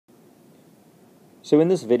So in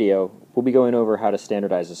this video, we'll be going over how to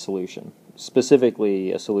standardize a solution,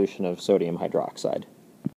 specifically a solution of sodium hydroxide.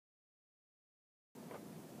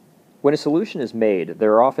 When a solution is made,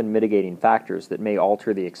 there are often mitigating factors that may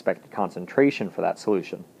alter the expected concentration for that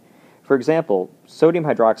solution. For example, sodium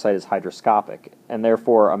hydroxide is hygroscopic, and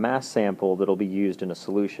therefore a mass sample that will be used in a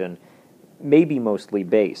solution may be mostly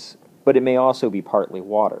base, but it may also be partly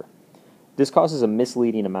water. This causes a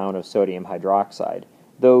misleading amount of sodium hydroxide,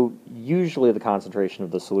 though usually the concentration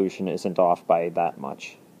of the solution isn't off by that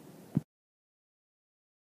much.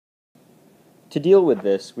 To deal with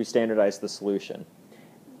this, we standardize the solution.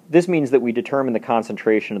 This means that we determine the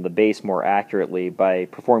concentration of the base more accurately by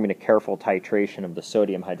performing a careful titration of the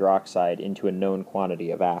sodium hydroxide into a known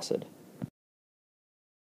quantity of acid.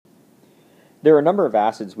 There are a number of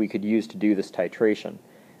acids we could use to do this titration,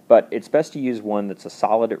 but it's best to use one that's a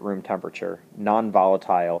solid at room temperature,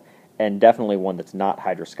 non-volatile, and definitely one that's not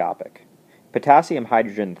hygroscopic. Potassium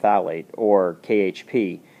hydrogen phthalate, or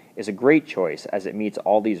KHP, is a great choice as it meets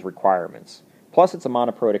all these requirements. Plus it's a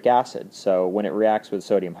monoprotic acid, so when it reacts with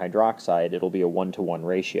sodium hydroxide, it'll be a 1-to-1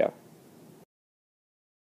 ratio.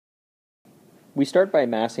 We start by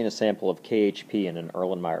massing a sample of KHP in an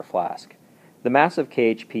Erlenmeyer flask. The mass of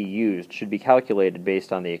KHP used should be calculated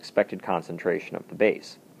based on the expected concentration of the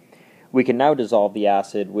base. We can now dissolve the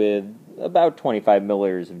acid with about 25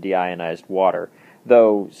 milliliters of deionized water,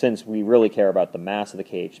 though since we really care about the mass of the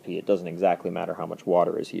KHP, it doesn't exactly matter how much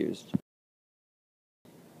water is used.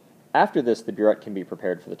 After this, the burette can be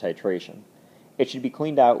prepared for the titration. It should be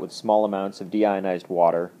cleaned out with small amounts of deionized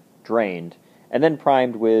water, drained, and then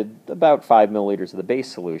primed with about 5 milliliters of the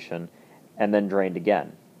base solution, and then drained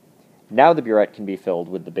again. Now the burette can be filled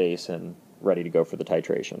with the base and ready to go for the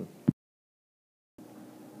titration.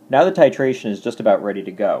 Now the titration is just about ready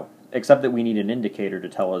to go, except that we need an indicator to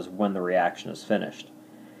tell us when the reaction is finished.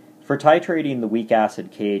 For titrating the weak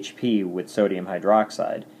acid KHP with sodium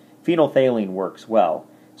hydroxide, phenolphthalein works well,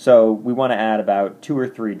 so we want to add about 2 or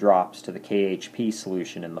 3 drops to the KHP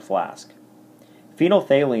solution in the flask.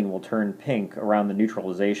 Phenolphthalein will turn pink around the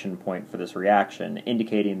neutralization point for this reaction,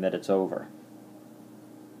 indicating that it's over.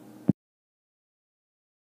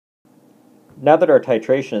 Now that our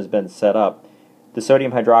titration has been set up, the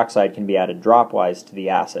sodium hydroxide can be added dropwise to the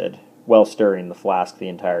acid, while stirring the flask the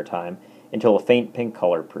entire time, until a faint pink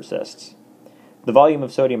color persists. The volume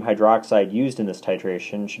of sodium hydroxide used in this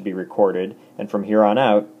titration should be recorded, and from here on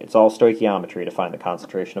out, it's all stoichiometry to find the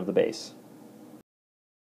concentration of the base.